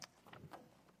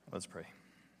Let's pray.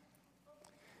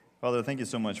 Father, thank you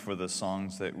so much for the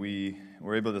songs that we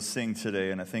were able to sing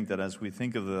today. And I think that as we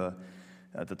think of the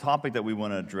topic that we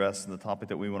want to address and the topic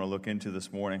that we want to look into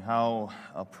this morning, how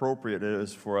appropriate it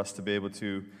is for us to be able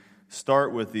to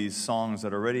start with these songs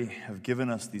that already have given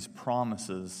us these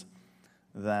promises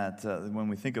that when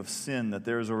we think of sin, that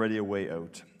there is already a way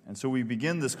out. And so we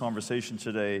begin this conversation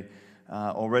today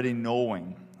already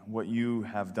knowing what you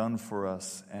have done for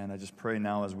us. And I just pray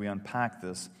now as we unpack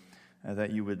this,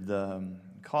 that you would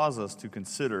cause us to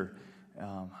consider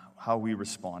how we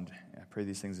respond. I pray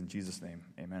these things in Jesus' name.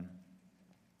 Amen.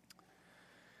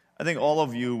 I think all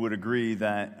of you would agree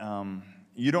that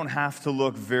you don't have to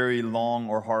look very long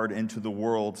or hard into the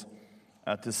world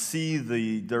to see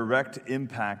the direct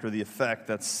impact or the effect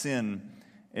that sin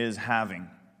is having.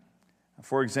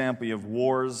 For example, you have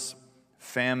wars,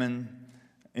 famine,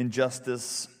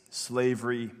 injustice,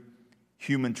 slavery,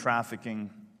 human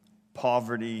trafficking,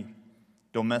 poverty,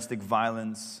 domestic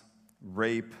violence,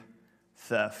 rape,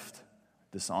 theft,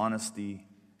 dishonesty,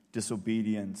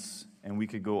 disobedience, and we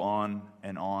could go on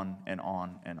and on and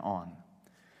on and on.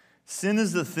 Sin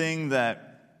is the thing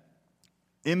that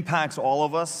impacts all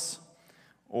of us,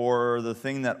 or the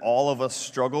thing that all of us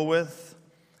struggle with,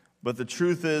 but the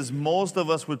truth is most of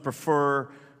us would prefer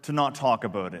to not talk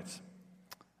about it.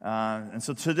 And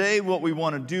so today what we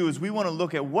want to do is we want to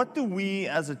look at what do we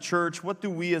as a church, what do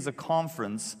we as a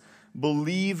conference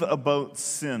believe about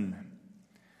sin.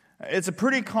 It's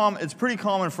pretty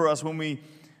common for us when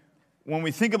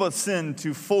we think about sin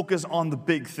to focus on the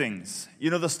big things.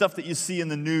 You know, the stuff that you see in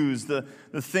the news, the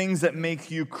things that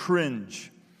make you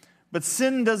cringe. But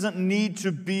sin doesn't need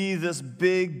to be this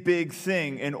big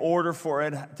thing in order for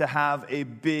it to have a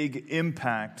big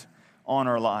impact on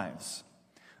our lives.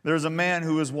 There's a man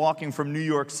who was walking from New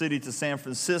York City to San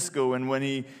Francisco, and when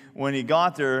he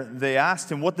got there, they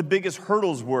asked him what the biggest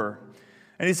hurdles were.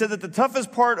 And he said that the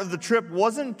toughest part of the trip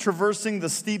wasn't traversing the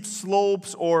steep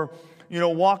slopes or,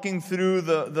 walking through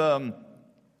the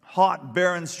hot,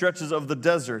 barren stretches of the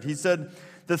desert. He said,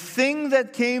 the thing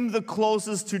that came the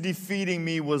closest to defeating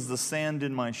me was the sand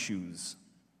in my shoes.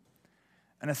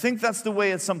 And I think that's the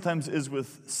way it sometimes is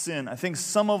with sin. I think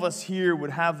some of us here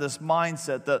would have this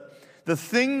mindset that the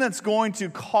thing that's going to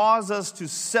cause us to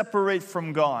separate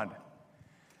from God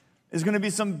is going to be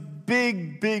some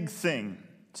big thing,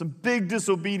 some big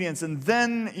disobedience, and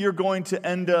then you're going to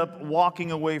end up walking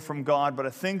away from God. But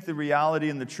I think the reality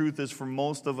and the truth is for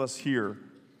most of us here,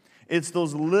 it's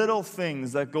those little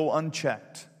things that go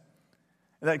unchecked,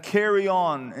 that carry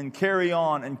on and carry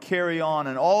on and carry on,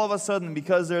 and all of a sudden,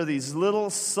 because there are these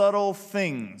little subtle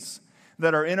things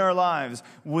that are in our lives,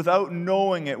 without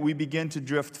knowing it, we begin to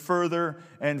drift further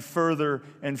and further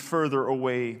and further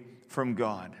away from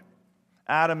God.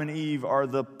 Adam and Eve are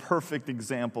the perfect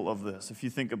example of this, if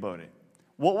you think about it.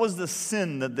 What was the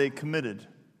sin that they committed?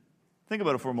 Think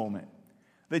about it for a moment.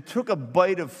 They took a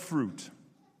bite of fruit.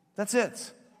 That's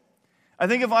it. I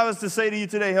think if I was to say to you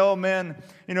today, oh man,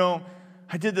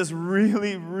 I did this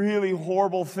really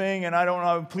horrible thing, and I don't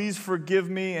know, please forgive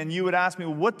me, and you would ask me,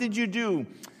 what did you do?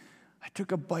 I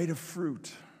took a bite of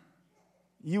fruit.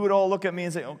 You would all look at me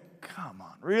and say, oh, come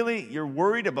on, really? You're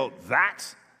worried about that?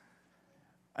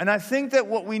 And I think that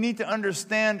what we need to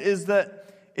understand is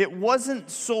that it wasn't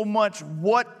so much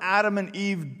what Adam and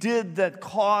Eve did that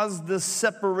caused this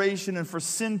separation and for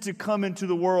sin to come into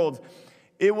the world.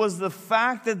 It was the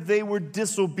fact that they were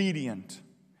disobedient.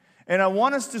 And I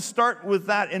want us to start with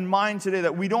that in mind today,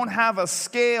 that we don't have a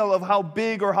scale of how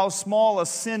big or how small a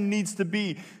sin needs to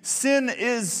be. Sin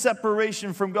is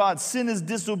separation from God. Sin is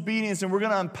disobedience, and we're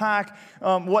going to unpack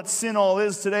what sin all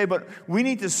is today. But we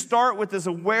need to start with this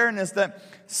awareness that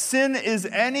sin is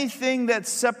anything that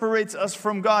separates us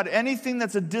from God, anything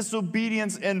that's a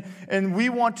disobedience, and we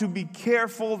want to be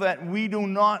careful that we do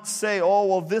not say, oh,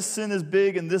 well, this sin is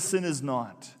big and this sin is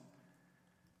not.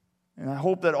 And I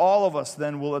hope that all of us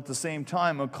then will at the same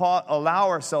time allow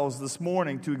ourselves this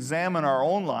morning to examine our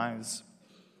own lives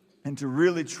and to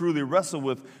really truly wrestle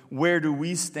with where do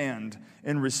we stand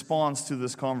in response to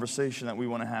this conversation that we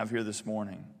want to have here this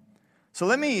morning. So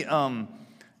let me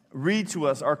read to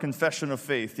us our confession of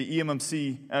faith, the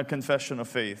EMMC confession of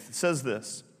faith. It says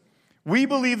this: we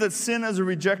believe that sin is a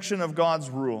rejection of God's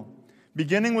rule,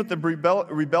 beginning with the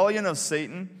rebellion of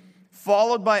Satan,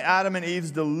 followed by Adam and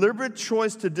Eve's deliberate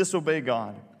choice to disobey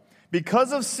God.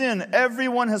 Because of sin,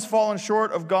 everyone has fallen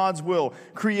short of God's will,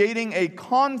 creating a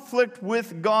conflict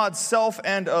with God, self,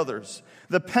 and others.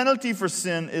 The penalty for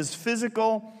sin is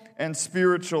physical and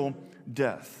spiritual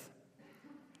death.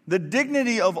 The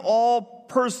dignity of all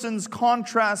persons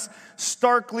contrasts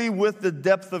starkly with the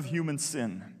depth of human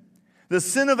sin. The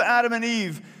sin of Adam and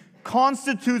Eve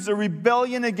constitutes a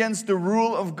rebellion against the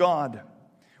rule of God.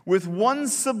 With one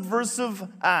subversive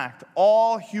act,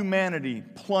 all humanity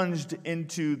plunged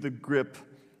into the grip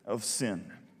of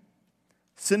sin.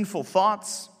 Sinful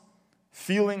thoughts,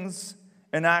 feelings,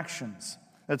 and actions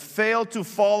that fail to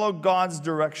follow God's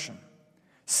direction.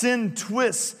 Sin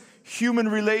twists human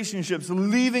relationships,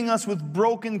 leaving us with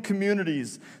broken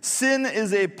communities. Sin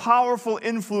is a powerful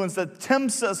influence that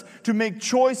tempts us to make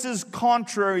choices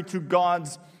contrary to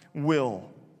God's will.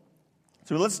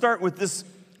 So let's start with this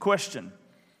question.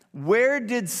 Where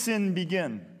did sin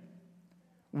begin?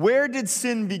 Where did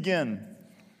sin begin?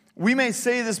 We may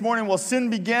say this morning, well, sin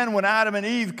began when Adam and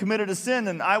Eve committed a sin.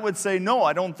 And I would say, no,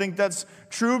 I don't think that's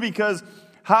true, because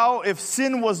if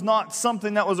sin was not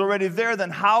something that was already there, then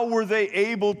how were they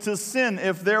able to sin?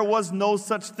 If there was no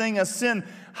such thing as sin,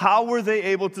 how were they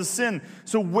able to sin?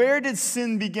 So where did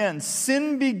sin begin?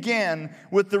 Sin began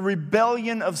with the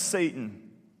rebellion of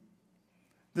Satan.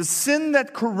 The sin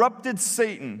that corrupted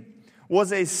Satan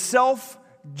was a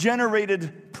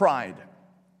self-generated pride.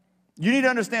 You need to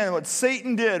understand what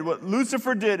Satan did, what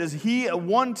Lucifer did, is he at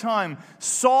one time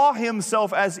saw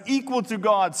himself as equal to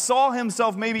God, saw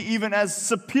himself maybe even as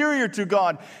superior to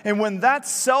God. And when that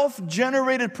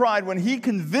self-generated pride, when he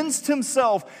convinced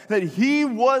himself that he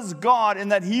was God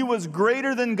and that he was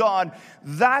greater than God,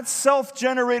 that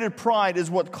self-generated pride is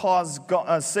what caused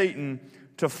Satan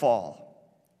to fall.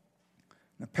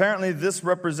 Apparently, this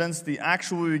represents the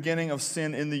actual beginning of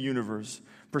sin in the universe,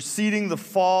 preceding the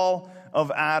fall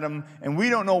of Adam. And we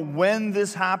don't know when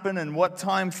this happened and what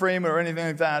time frame or anything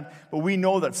like that, but we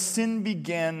know that sin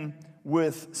began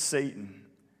with Satan.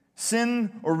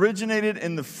 Sin originated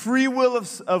in the free will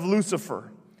of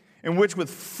Lucifer, in which, with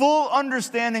full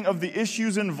understanding of the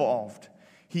issues involved,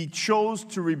 he chose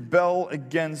to rebel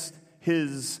against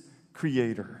his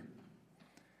Creator.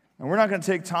 And we're not going to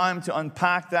take time to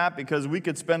unpack that, because we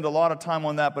could spend a lot of time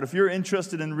on that. But if you're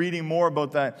interested in reading more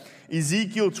about that,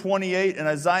 Ezekiel 28 and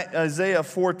Isaiah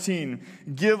 14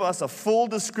 give us a full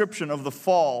description of the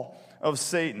fall of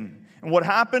Satan. And what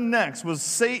happened next was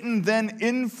Satan then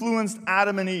influenced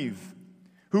Adam and Eve,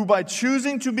 who by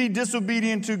choosing to be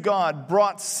disobedient to God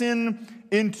brought sin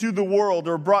into the world,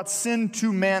 or brought sin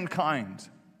to mankind.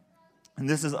 And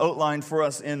this is outlined for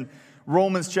us in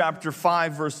Romans chapter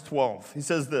 5, verse 12. He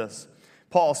says this,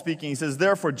 Paul speaking, he says,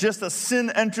 "Therefore, just as sin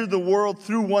entered the world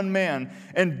through one man,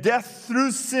 and death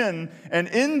through sin, and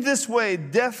in this way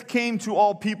death came to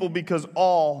all people because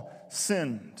all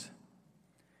sinned."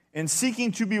 In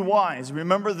seeking to be wise,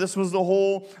 remember this was the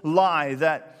whole lie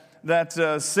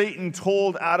that Satan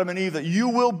told Adam and Eve, that you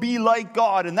will be like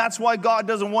God, and that's why God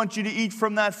doesn't want you to eat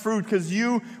from that fruit, because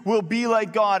you will be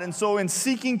like God. And so in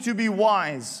seeking to be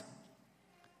wise,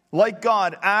 like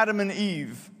God, Adam and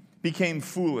Eve became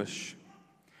foolish.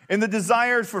 In the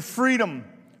desire for freedom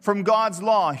from God's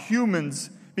law, humans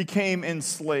became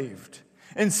enslaved.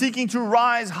 In seeking to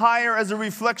rise higher as a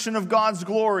reflection of God's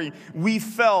glory, we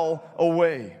fell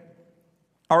away.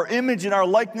 Our image and our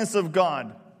likeness of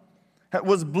God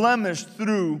was blemished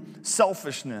through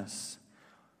selfishness.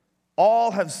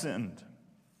 All have sinned,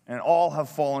 and all have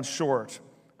fallen short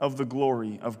of the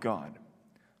glory of God.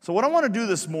 So what I want to do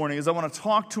this morning is I want to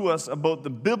talk to us about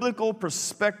the biblical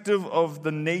perspective of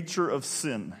the nature of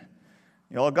sin.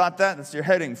 You all got that? That's your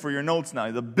heading for your notes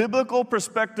now. The biblical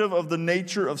perspective of the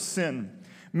nature of sin.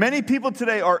 Many people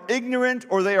today are ignorant,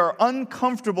 or they are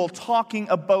uncomfortable talking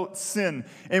about sin.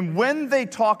 And when they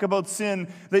talk about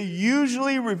sin, they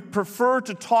usually prefer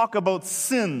to talk about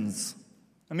sins.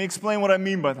 Let me explain what I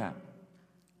mean by that.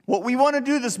 What we want to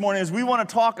do this morning is we want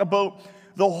to talk about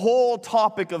the whole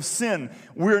topic of sin.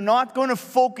 We're not going to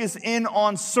focus in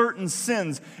on certain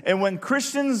sins. And when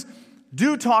Christians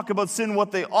do talk about sin,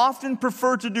 what they often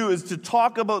prefer to do is to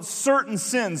talk about certain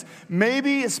sins,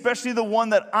 maybe especially the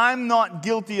one that I'm not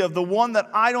guilty of, the one that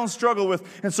I don't struggle with.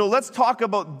 And so let's talk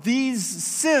about these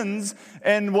sins.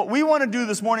 And what we want to do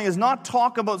this morning is not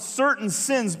talk about certain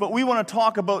sins, but we want to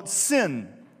talk about sin.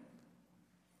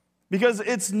 Because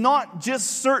it's not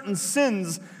just certain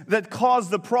sins that cause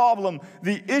the problem.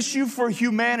 The issue for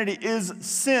humanity is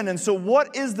sin. And so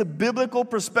what is the biblical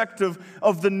perspective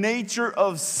of the nature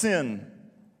of sin?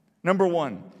 Number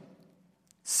one,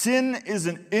 sin is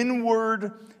an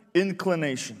inward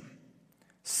inclination.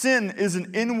 Sin is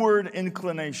an inward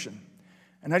inclination.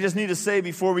 And I just need to say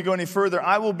before we go any further,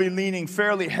 I will be leaning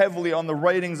fairly heavily on the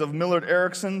writings of Millard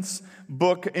Erickson's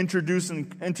book,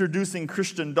 Introducing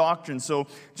Christian Doctrine. So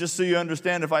just so you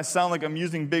understand, if I sound like I'm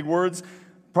using big words,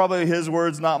 probably his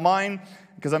words, not mine,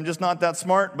 because I'm just not that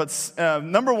smart. But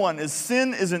number one is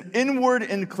sin is an inward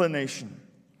inclination.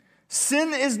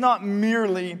 Sin is not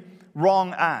merely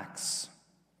wrong acts.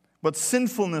 but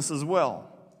sinfulness as well.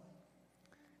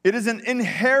 It is an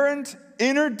inherent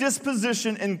inner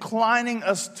disposition inclining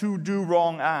us to do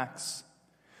wrong acts.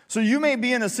 So you may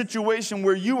be in a situation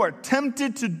where you are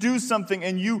tempted to do something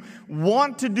and you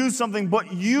want to do something,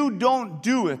 but you don't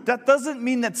do it. That doesn't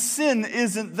mean that sin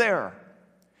isn't there.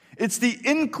 It's the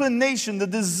inclination, the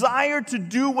desire to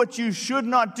do what you should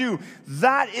not do.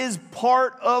 That is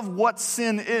part of what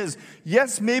sin is.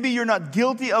 Yes, maybe you're not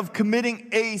guilty of committing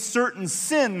a certain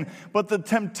sin, but the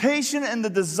temptation and the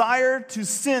desire to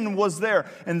sin was there.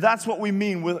 And that's what we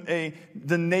mean with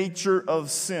the nature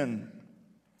of sin.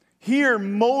 Here,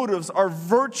 motives are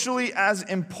virtually as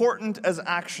important as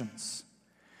actions.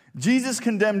 Jesus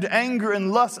condemned anger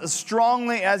and lust as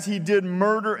strongly as he did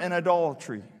murder and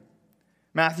idolatry.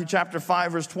 Matthew chapter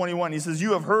 5, verse 21, he says,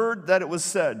 "You have heard that it was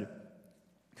said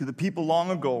to the people long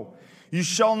ago, 'You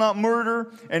shall not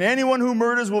murder, and anyone who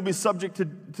murders will be subject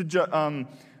to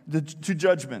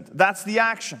judgment.'" That's the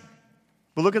action.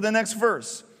 But look at the next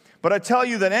verse. "But I tell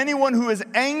you that anyone who is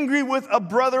angry with a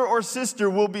brother or sister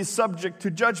will be subject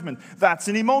to judgment." That's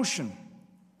an emotion.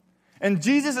 And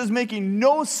Jesus is making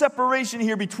no separation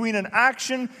here between an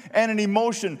action and an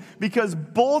emotion, because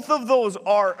both of those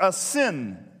are a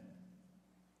sin.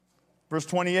 Verse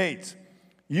 28,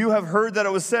 "You have heard that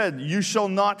it was said, 'You shall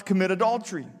not commit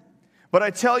adultery.' But I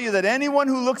tell you that anyone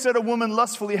who looks at a woman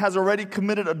lustfully has already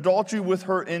committed adultery with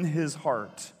her in his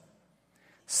heart."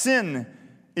 Sin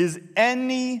is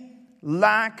any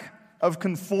lack of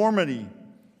conformity,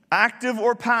 active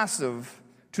or passive,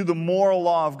 to the moral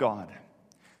law of God.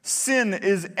 Sin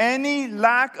is any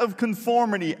lack of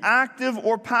conformity, active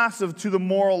or passive, to the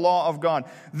moral law of God.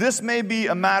 This may be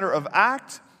a matter of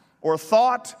act or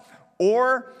thought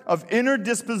or of inner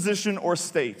disposition or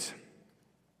state.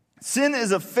 Sin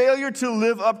is a failure to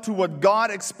live up to what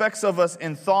God expects of us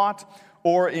in thought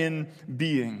or in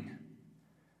being.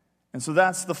 And so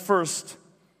that's the first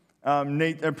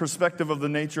perspective of the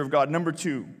nature of God. Number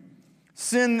two,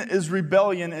 sin is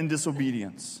rebellion and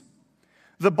disobedience.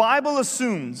 The Bible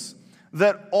assumes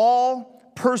that all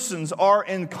persons are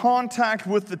in contact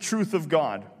with the truth of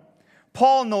God.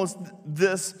 Paul notes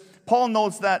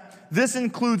that this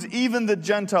includes even the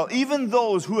Gentile, even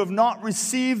those who have not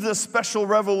received the special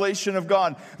revelation of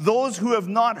God, those who have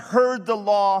not heard the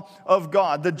law of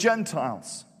God, the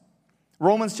Gentiles.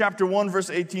 Romans chapter 1, verse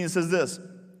 18 says this,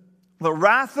 "The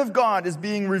wrath of God is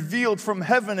being revealed from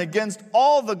heaven against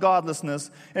all the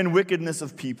godlessness and wickedness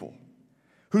of people,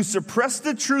 who suppress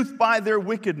the truth by their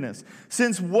wickedness,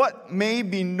 since what may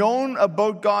be known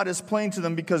about God is plain to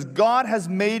them, because God has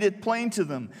made it plain to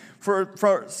them.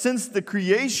 For since the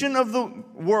creation of the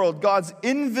world, God's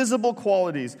invisible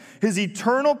qualities, his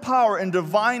eternal power and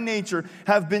divine nature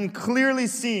have been clearly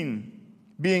seen,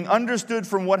 being understood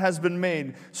from what has been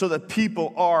made, so that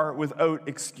people are without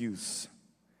excuse."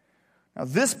 Now,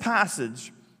 this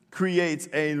passage creates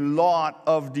a lot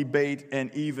of debate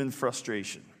and even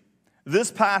frustration.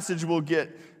 This passage will get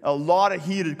a lot of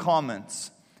heated comments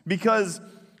because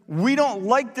we don't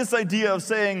like this idea of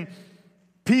saying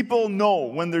people know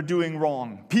when they're doing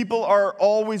wrong. People are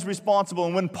always responsible.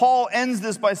 And when Paul ends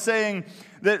this by saying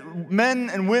that men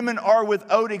and women are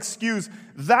without excuse,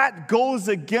 that goes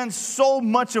against so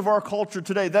much of our culture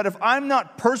today that if I'm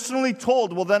not personally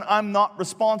told, well, then I'm not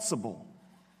responsible.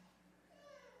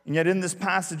 And yet in this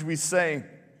passage we see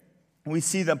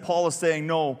that Paul is saying,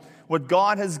 no, what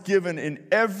God has given in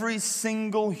every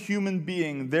single human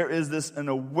being, there is an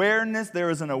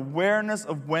awareness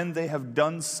of when they have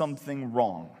done something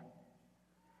wrong.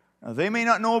 Now, they may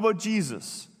not know about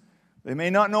Jesus. They may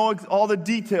not know all the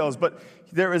details, but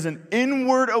there is an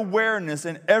inward awareness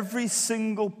in every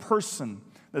single person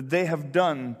that they have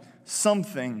done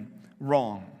something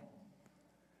wrong.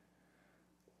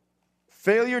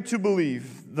 Failure to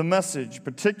believe the message,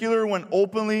 particularly when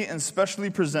openly and specially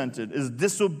presented, is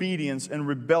disobedience and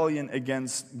rebellion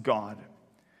against God.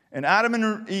 And Adam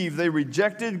and Eve, they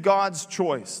rejected God's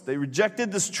choice. They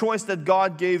rejected this choice that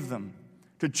God gave them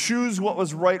to choose what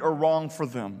was right or wrong for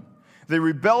them. They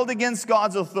rebelled against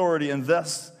God's authority and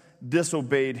thus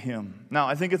disobeyed him. Now,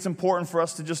 I think it's important for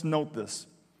us to just note this.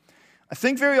 I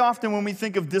think very often when we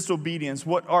think of disobedience,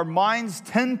 what our minds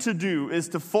tend to do is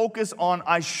to focus on,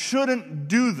 I shouldn't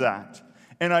do that,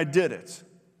 and I did it.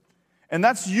 And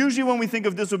that's usually when we think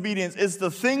of disobedience. It's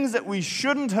the things that we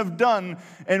shouldn't have done,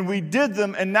 and we did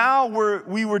them, and now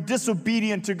we were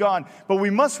disobedient to God. But we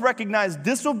must recognize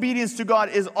disobedience to God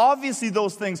is obviously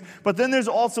those things, but then there's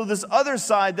also this other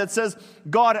side that says,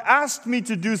 God asked me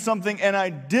to do something, and I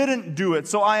didn't do it.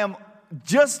 So I am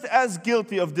just as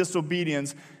guilty of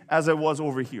disobedience as I was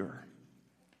over here.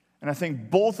 And I think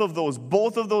both of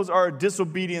those are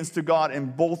disobedience to God,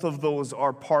 and both of those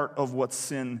are part of what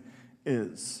sin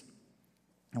is.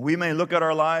 We may look at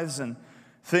our lives and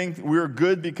think we're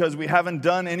good because we haven't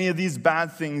done any of these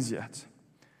bad things yet.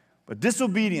 But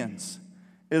disobedience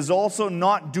is also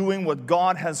not doing what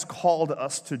God has called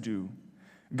us to do.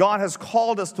 God has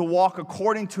called us to walk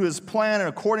according to His plan and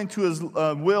according to His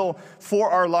will for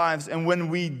our lives. And when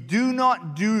we do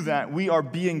not do that, we are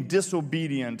being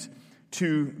disobedient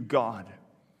to God.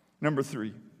 Number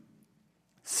 3,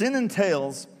 sin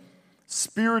entails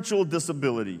spiritual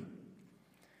disability.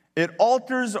 It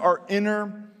alters our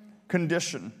inner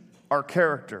condition, our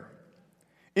character.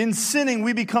 In sinning,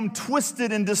 we become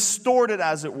twisted and distorted,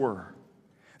 as it were.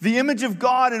 The image of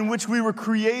God in which we were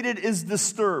created is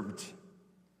disturbed.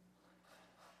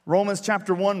 Romans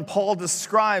chapter 1, Paul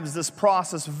describes this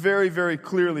process very, very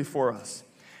clearly for us.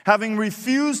 Having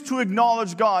refused to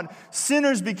acknowledge God,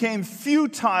 sinners became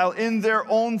futile in their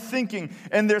own thinking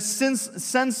and their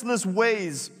senseless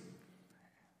ways,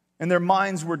 and their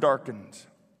minds were darkened.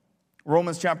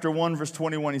 Romans chapter 1, verse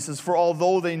 21, he says, "For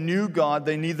although they knew God,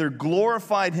 they neither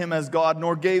glorified Him as God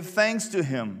nor gave thanks to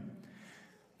Him.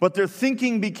 But their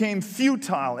thinking became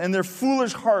futile, and their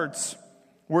foolish hearts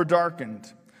were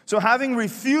darkened." So having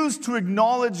refused to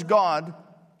acknowledge God,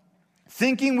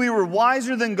 thinking we were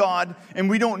wiser than God and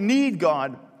we don't need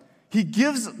God, He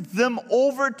gives them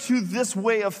over to this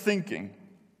way of thinking.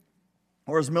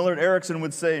 Or as Millard Erickson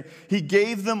would say, He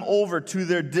gave them over to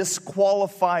their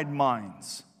disqualified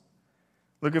minds.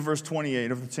 Look at verse 28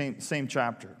 of the same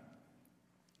chapter.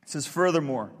 It says,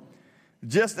 "Furthermore,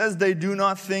 just as they do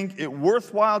not think it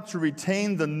worthwhile to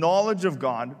retain the knowledge of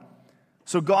God,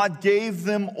 so God gave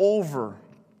them over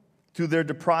to their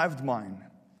deprived mind,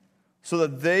 so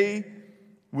that they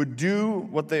would do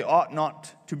what ought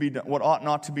not to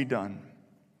be done.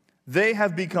 They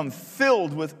have become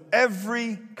filled with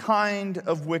every kind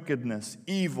of wickedness,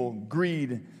 evil,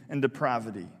 greed, and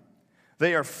depravity.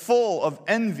 They are full of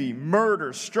envy,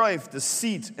 murder, strife,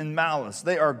 deceit, and malice.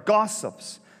 They are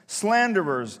gossips,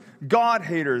 slanderers,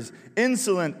 God-haters,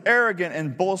 insolent, arrogant,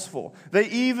 and boastful. They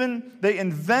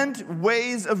invent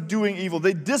ways of doing evil.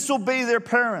 They disobey their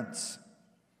parents.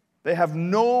 They have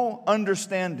no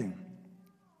understanding,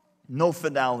 no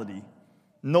fidelity,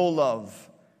 no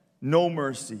love, no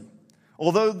mercy.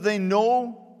 Although they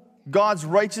know God's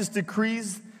righteous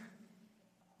decrees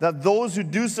that those who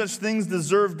do such things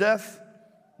deserve death,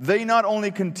 they not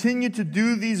only continue to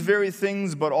do these very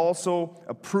things, but also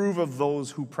approve of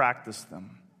those who practice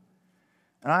them."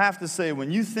 And I have to say, when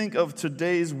you think of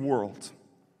today's world,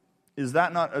 is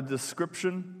that not a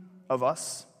description of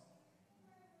us?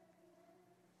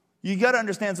 You got to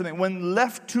understand something. When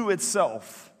left to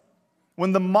itself,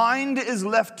 when the mind is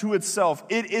left to itself,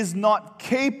 it is not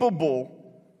capable,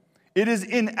 it is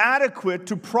inadequate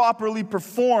to properly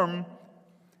perform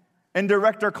and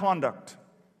direct our conduct.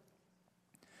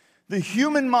 The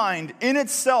human mind in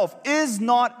itself is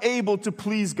not able to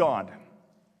please God.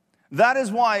 That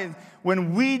is why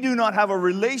when we do not have a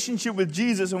relationship with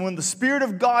Jesus and when the Spirit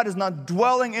of God is not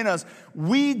dwelling in us,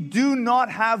 we do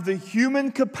not have the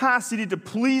human capacity to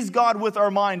please God with our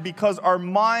mind, because our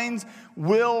minds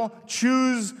will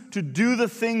choose to do the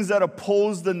things that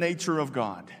oppose the nature of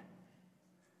God.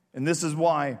 And this is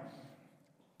why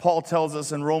Paul tells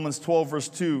us in Romans 12, verse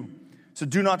 2, "So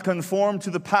do not conform to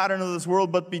the pattern of this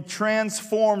world, but be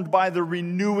transformed by the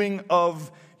renewing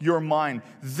of your mind.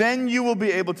 Then you will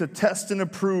be able to test and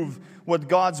approve what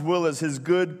God's will is, His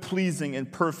good, pleasing,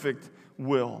 and perfect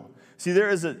will." See, there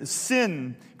is a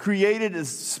sin created as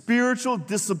spiritual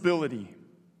disability.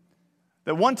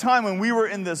 That one time when we were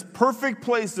in this perfect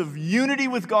place of unity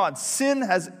with God, sin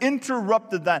has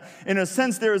interrupted that. In a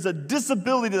sense, there is a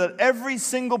disability that every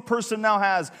single person now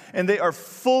has, and they are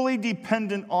fully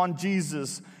dependent on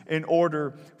Jesus in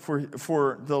order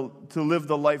to live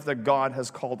the life that God has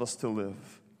called us to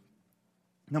live.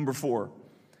 Number 4,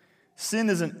 sin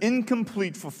is an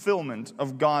incomplete fulfillment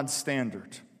of God's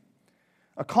standard.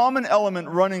 A common element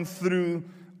running through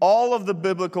all of the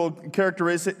biblical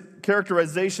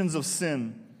characterizations of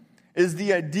sin is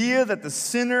the idea that the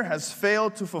sinner has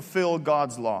failed to fulfill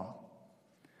God's law.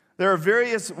 There are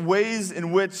various ways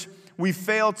in which we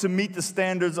fail to meet the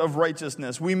standards of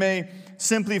righteousness. We may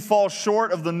simply fall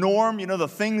short of the norm, the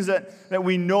things that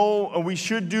we know we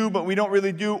should do, but we don't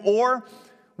really do. Or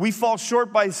we fall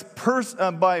short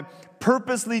by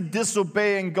purposely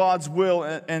disobeying God's will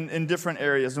in different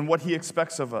areas and what He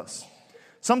expects of us.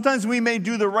 Sometimes we may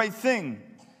do the right thing,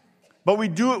 but we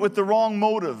do it with the wrong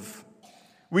motive.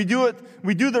 We do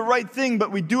the right thing,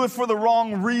 but we do it for the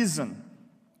wrong reason.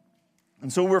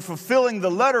 And so we're fulfilling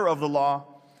the letter of the law,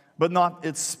 but not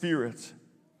its spirit.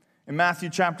 In Matthew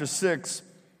chapter 6,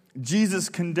 Jesus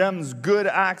condemns good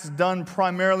acts done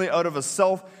primarily out of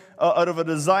a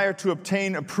desire to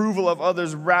obtain approval of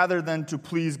others rather than to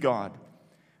please God.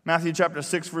 Matthew chapter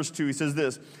 6, verse 2, he says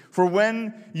this, "For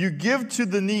when you give to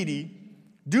the needy,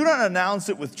 do not announce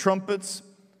it with trumpets,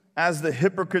 as the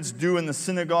hypocrites do in the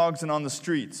synagogues and on the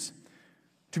streets,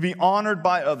 to be honored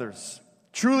by others.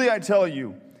 Truly I tell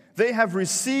you, they have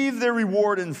received their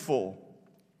reward in full.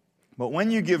 But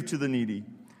when you give to the needy,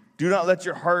 do not let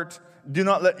your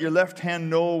left hand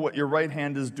know what your right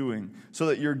hand is doing, so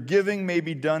that your giving may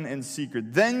be done in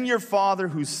secret. Then your Father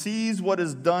who sees what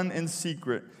is done in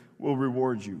secret will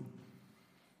reward you."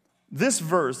 This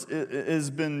verse has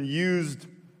been used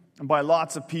by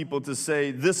lots of people to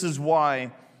say this is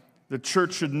why the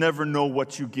church should never know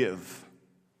what you give.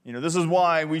 This is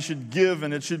why we should give,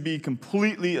 and it should be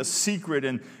completely a secret,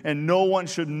 and no one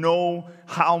should know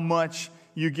how much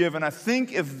you give. And I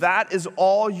think if that is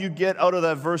all you get out of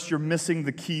that verse, you're missing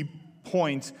the key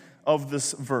point of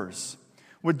this verse.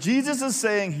 What Jesus is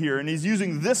saying here, and he's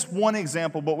using this one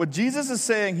example, but what Jesus is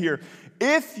saying here,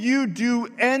 if you do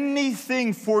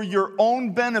anything for your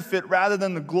own benefit rather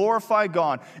than to glorify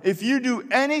God, if you do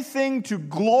anything to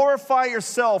glorify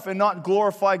yourself and not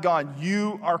glorify God,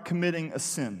 you are committing a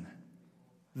sin.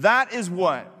 That is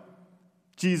what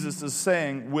Jesus is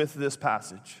saying with this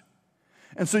passage.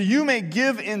 And so you may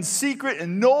give in secret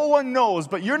and no one knows,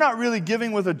 but you're not really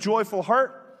giving with a joyful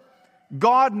heart.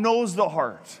 God knows the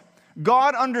heart.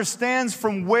 God understands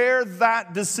from where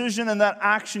that decision and that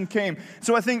action came.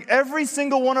 So I think every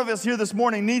single one of us here this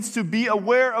morning needs to be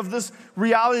aware of this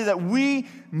reality that we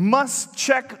must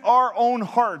check our own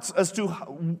hearts as to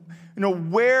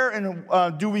where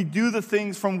and do we do the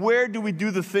things, from where do we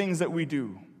do the things that we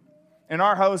do. In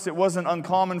our house, it wasn't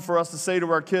uncommon for us to say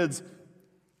to our kids,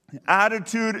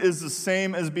 attitude is the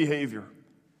same as behavior.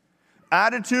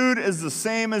 Attitude is the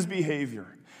same as behavior.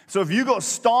 So if you go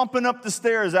stomping up the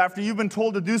stairs after you've been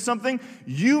told to do something,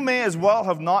 you may as well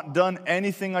have not done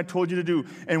anything I told you to do.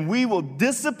 And we will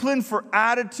discipline for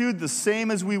attitude the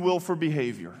same as we will for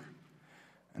behavior.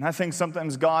 And I think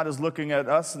sometimes God is looking at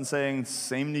us and saying,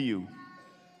 same to you.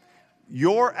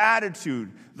 Your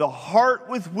attitude, the heart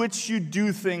with which you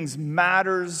do things,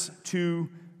 matters to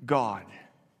God.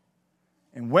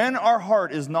 And when our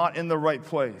heart is not in the right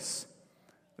place,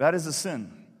 that is a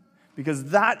sin.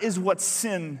 Because that is what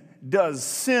sin does.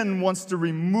 Sin wants to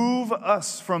remove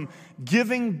us from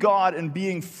giving God and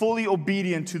being fully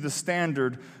obedient to the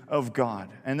standard of God.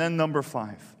 And then number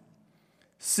 5.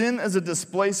 Sin is a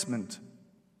displacement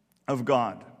of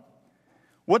God.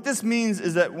 What this means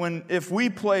is that if we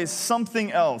place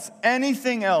something else,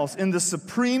 anything else, in the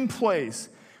supreme place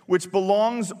which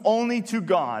belongs only to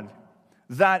God,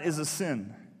 that is a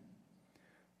sin.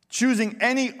 Choosing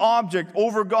any object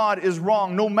over God is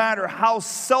wrong, no matter how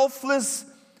selfless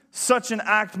such an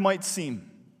act might seem.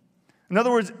 In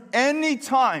other words,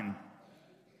 anytime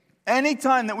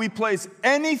that we place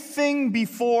anything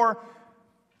before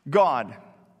God,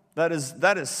 that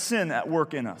is sin at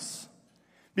work in us.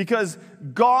 Because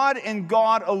God and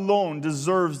God alone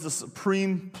deserves the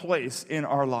supreme place in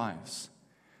our lives.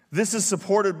 This is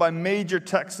supported by major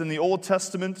texts in the Old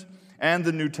Testament and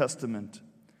the New Testament.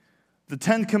 The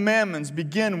 10 Commandments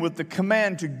begin with the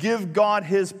command to give God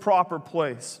His proper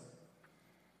place.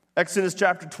 Exodus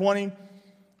chapter 20,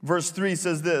 verse 3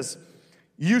 says this,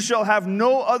 "You shall have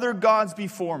no other gods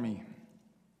before me."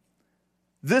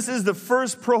 This is the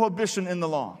first prohibition in the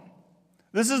law.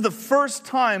 This is the first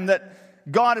time that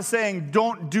God is saying,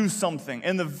 don't do something.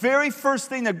 And the very first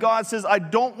thing that God says, I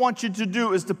don't want you to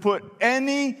do, is to put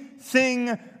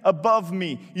anything above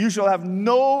me. You shall have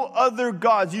no other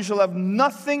gods. You shall have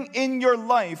nothing in your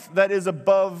life that is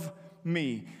above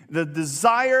me. The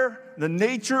desire, the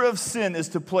nature of sin is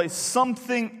to place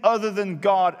something other than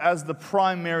God as the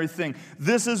primary thing.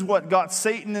 This is what got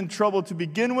Satan in trouble to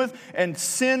begin with, and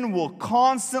sin will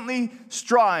constantly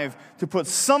strive to put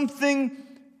something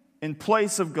in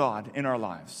place of God in our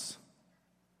lives.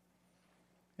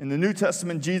 In the New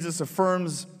Testament, Jesus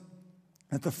affirms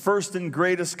that the first and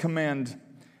greatest command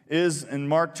is, in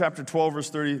Mark chapter 12, verse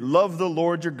 30, love the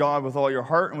Lord your God with all your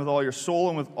heart and with all your soul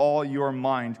and with all your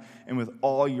mind and with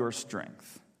all your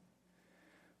strength.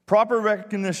 Proper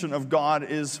recognition of God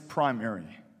is primary.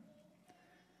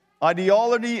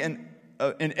 Ideology in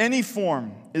any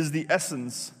form is the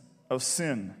essence of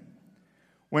sin.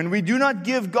 When we do not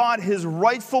give God His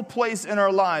rightful place in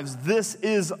our lives, this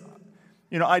is,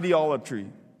 idolatry.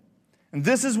 And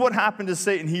this is what happened to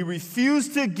Satan. He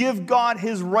refused to give God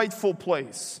His rightful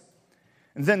place.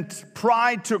 And then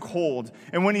pride took hold.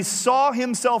 And when he saw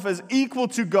himself as equal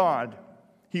to God,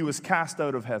 he was cast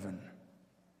out of heaven.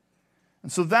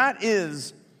 And so that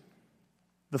is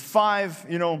the 5,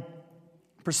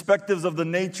 perspectives of the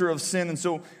nature of sin. And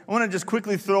so I want to just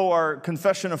quickly throw our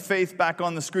confession of faith back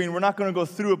on the screen. We're not going to go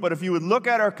through it, but if you would look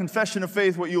at our confession of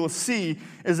faith, what you will see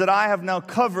is that I have now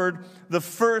covered the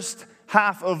first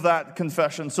half of that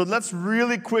confession. So let's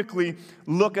really quickly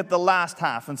look at the last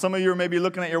half. And some of you are maybe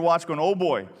looking at your watch going, oh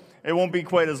boy, it won't be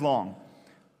quite as long.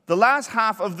 The last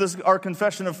half of our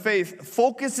confession of faith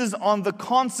focuses on the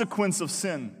consequence of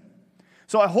sin.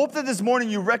 So I hope that this morning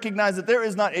you recognize that there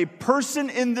is not a person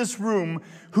in this room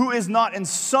who is not in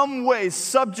some way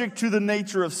subject to the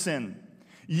nature of sin.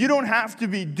 You don't have to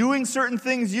be doing certain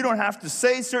things. You don't have to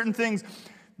say certain things.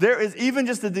 There is even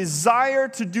just a desire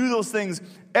to do those things.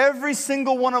 Every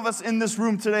single one of us in this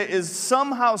room today is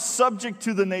somehow subject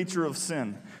to the nature of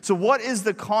sin. So what is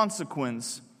the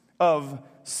consequence of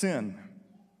sin?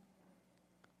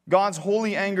 God's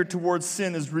holy anger towards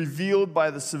sin is revealed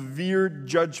by the severe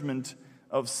judgment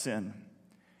of sin.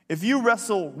 If you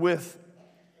wrestle with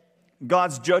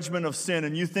God's judgment of sin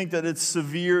and you think that it's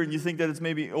severe and you think that it's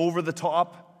maybe over the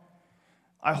top,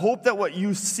 I hope that what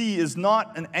you see is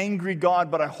not an angry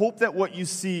God, but I hope that what you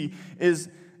see is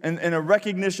in a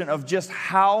recognition of just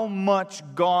how much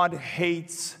God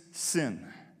hates sin.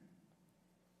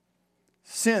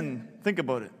 Sin, think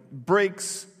about it,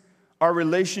 breaks our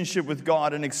relationship with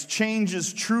God and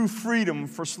exchanges true freedom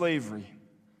for slavery.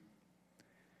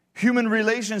 Human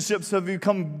relationships have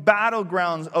become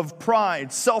battlegrounds of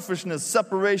pride, selfishness,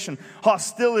 separation,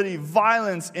 hostility,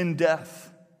 violence, and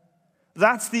death.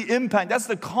 That's the impact, that's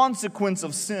the consequence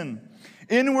of sin.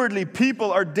 Inwardly,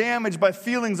 people are damaged by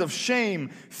feelings of shame,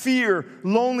 fear,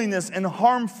 loneliness, and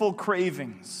harmful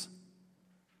cravings.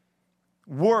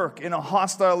 Work in a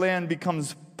hostile land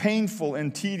becomes painful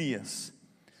and tedious.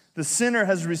 The sinner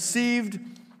has received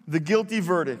the guilty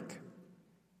verdict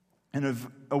and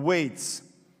awaits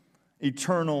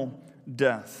eternal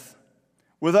death.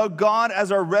 Without God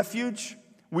as our refuge,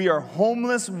 we are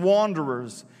homeless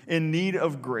wanderers in need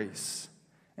of grace.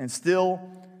 And still,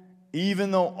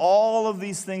 even though all of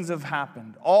these things have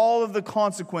happened, all of the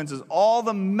consequences, all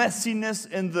the messiness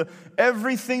and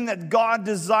everything that God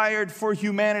desired for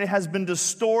humanity has been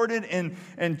distorted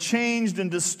and changed and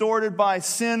distorted by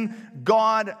sin,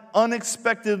 God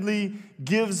unexpectedly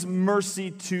gives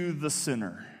mercy to the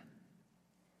sinner.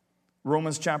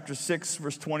 Romans chapter 6,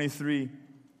 verse 23,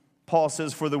 Paul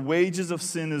says, "For the wages of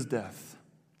sin is death."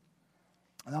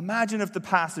 Now imagine if the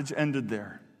passage ended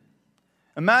there.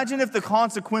 Imagine if the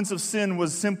consequence of sin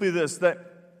was simply this, that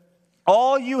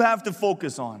all you have to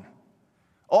focus on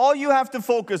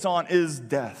is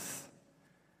death.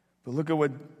 But look at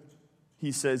what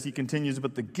he says. He continues,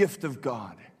 "But the gift of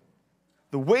God."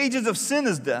 The wages of sin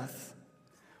is death,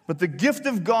 but the gift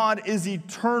of God is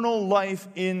eternal life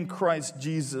in Christ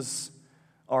Jesus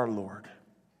our Lord.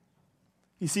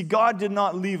 You see, God did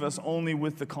not leave us only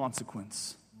with the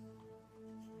consequence.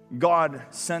 God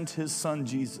sent his son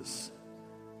Jesus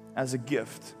as a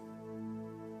gift.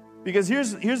 Because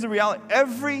here's the reality.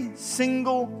 Every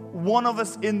single one of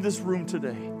us in this room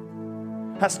today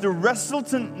has to wrestle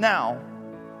now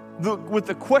with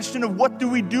the question of what do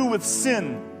we do with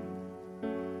sin?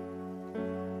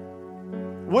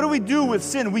 What do we do with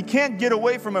sin? We can't get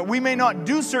away from it. We may not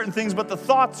do certain things, but the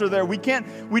thoughts are there. We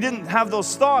didn't have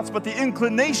those thoughts, but the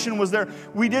inclination was there.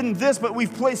 We didn't this, but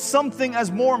we've placed something as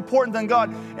more important than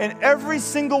God. And every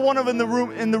single one of in the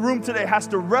room today has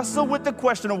to wrestle with the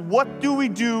question of what do we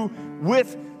do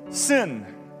with sin?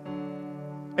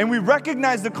 And we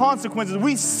recognize the consequences.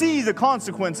 We see the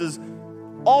consequences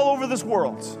all over this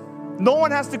world. No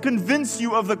one has to convince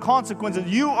you of the consequences.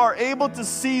 You are able to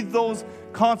see those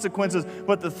consequences.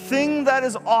 But the thing that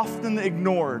is often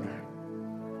ignored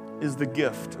is the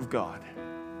gift of God.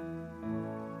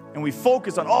 And we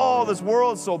focus on, oh, this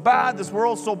world's so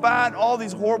bad, all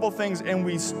these horrible things, and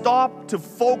we stop to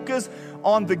focus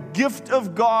on the gift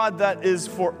of God that is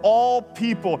for all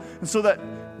people. And so that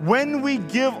when we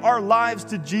give our lives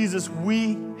to Jesus,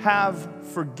 we have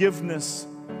forgiveness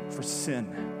for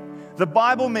sin. The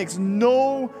Bible makes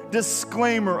no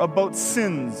disclaimer about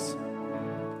sins.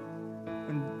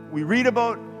 When we read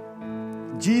about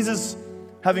Jesus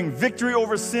having victory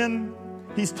over sin,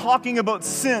 he's talking about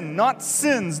sin, not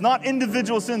sins, not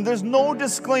individual sin. There's no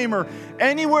disclaimer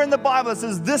anywhere in the Bible that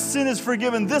says this sin is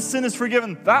forgiven, this sin is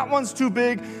forgiven, that one's too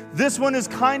big, this one is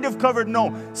kind of covered.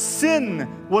 No,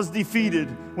 sin was defeated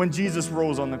when Jesus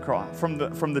rose on the cross from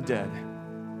the dead.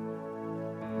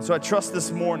 So I trust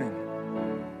this morning,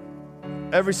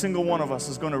 every single one of us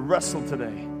is going to wrestle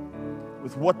today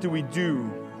with what do we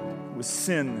do with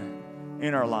sin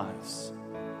in our lives.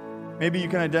 Maybe you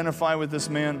can identify with this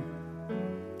man.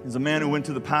 He's a man who went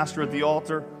to the pastor at the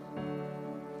altar,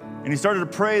 and he started to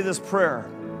pray this prayer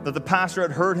that the pastor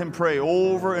had heard him pray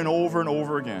over and over and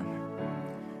over again.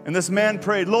 And this man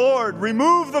prayed, "Lord,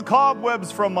 remove the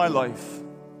cobwebs from my life.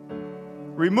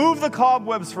 Remove the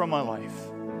cobwebs from my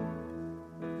life."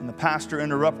 And the pastor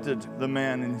interrupted the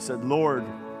man and he said, "Lord,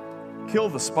 kill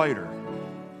the spider.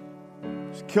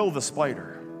 Just kill the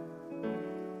spider."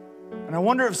 And I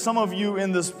wonder if some of you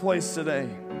in this place today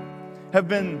have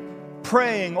been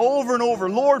praying over and over,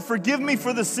 "Lord, forgive me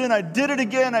for the sin. I did it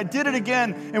again. I did it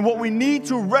again." And what we need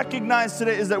to recognize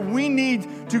today is that we need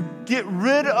to get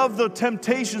rid of the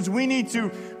temptations. We need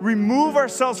to remove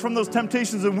ourselves from those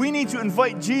temptations, and we need to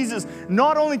invite Jesus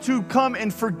not only to come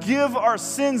and forgive our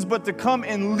sins, but to come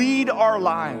and lead our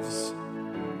lives.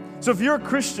 So if you're a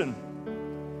Christian,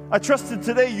 I trust that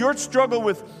today your struggle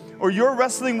with, or your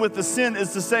wrestling with the sin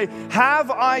is to say, have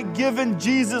I given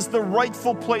Jesus the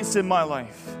rightful place in my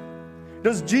life?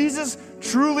 Does Jesus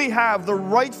truly have the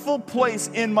rightful place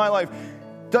in my life?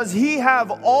 Does he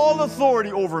have all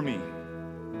authority over me?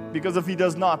 Because if he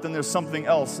does not, then there's something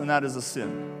else, and that is a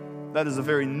sin. That is the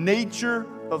very nature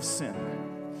of sin,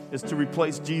 is to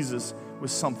replace Jesus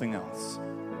with something else.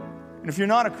 And if you're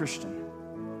not a Christian,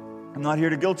 I'm not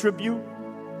here to guilt trip you.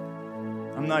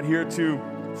 I'm not here to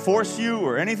force you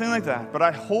or anything like that. But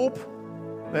I hope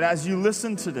that as you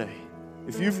listen today,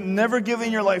 if you've never given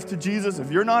your life to Jesus,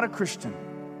 if you're not a Christian,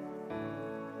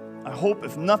 I hope,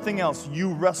 if nothing else,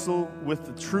 you wrestle with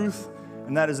the truth,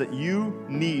 and that is that you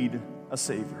need a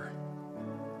Savior.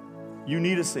 You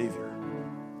need a Savior.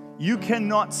 You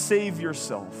cannot save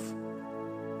yourself.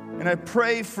 And I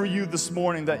pray for you this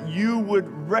morning that you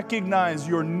would recognize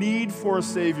your need for a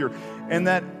Savior, and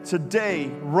that today,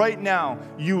 right now,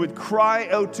 you would cry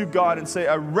out to God and say,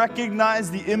 "I recognize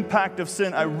the impact of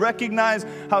sin. I recognize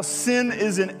how sin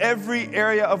is in every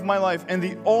area of my life, and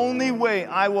the only way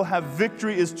I will have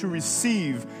victory is to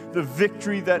receive the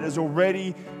victory that is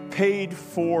already paid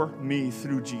for me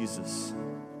through Jesus."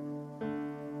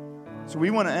 So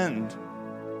we want to end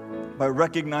by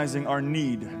recognizing our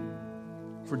need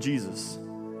for Jesus.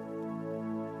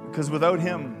 Because without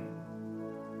him,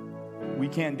 we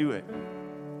can't do it.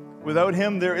 Without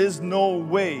him, there is no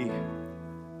way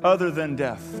other than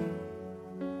death.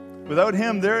 Without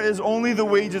him, there is only the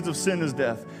wages of sin is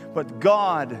death. But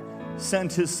God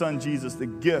sent his son Jesus, the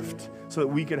gift, so that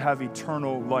we could have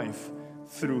eternal life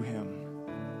through him.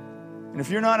 And if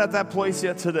you're not at that place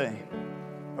yet today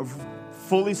of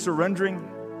fully surrendering,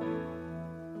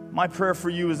 my prayer for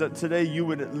you is that today you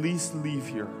would at least leave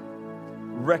here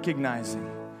recognizing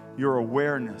your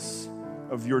awareness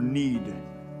of your need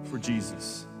for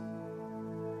Jesus.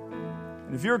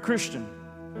 And if you're a Christian,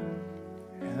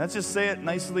 and let's just say it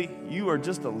nicely, you are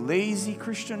just a lazy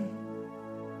Christian.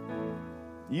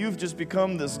 You've just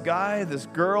become this guy, this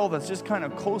girl that's just kind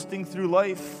of coasting through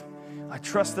life. I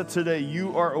trust that today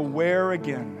you are aware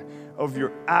again of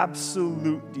your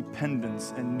absolute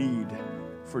dependence and need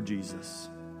for Jesus,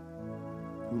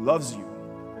 who loves you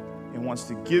and wants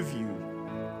to give you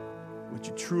what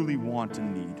you truly want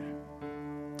and need.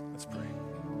 Let's pray.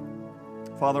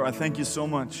 Father, I thank you so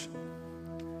much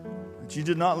that you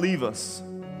did not leave us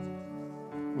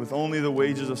with only the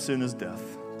wages of sin is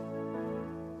death.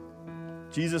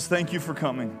 Jesus, thank you for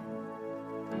coming.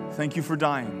 Thank you for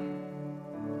dying.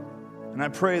 And I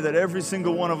pray that every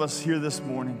single one of us here this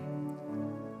morning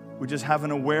would just have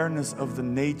an awareness of the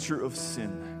nature of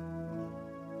sin,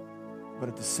 but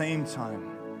at the same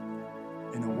time,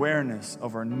 an awareness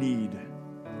of our need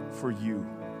for you,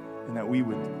 and that we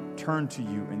would turn to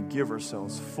you and give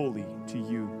ourselves fully to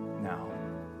you now.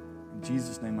 In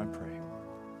Jesus' name I pray.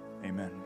 Amen.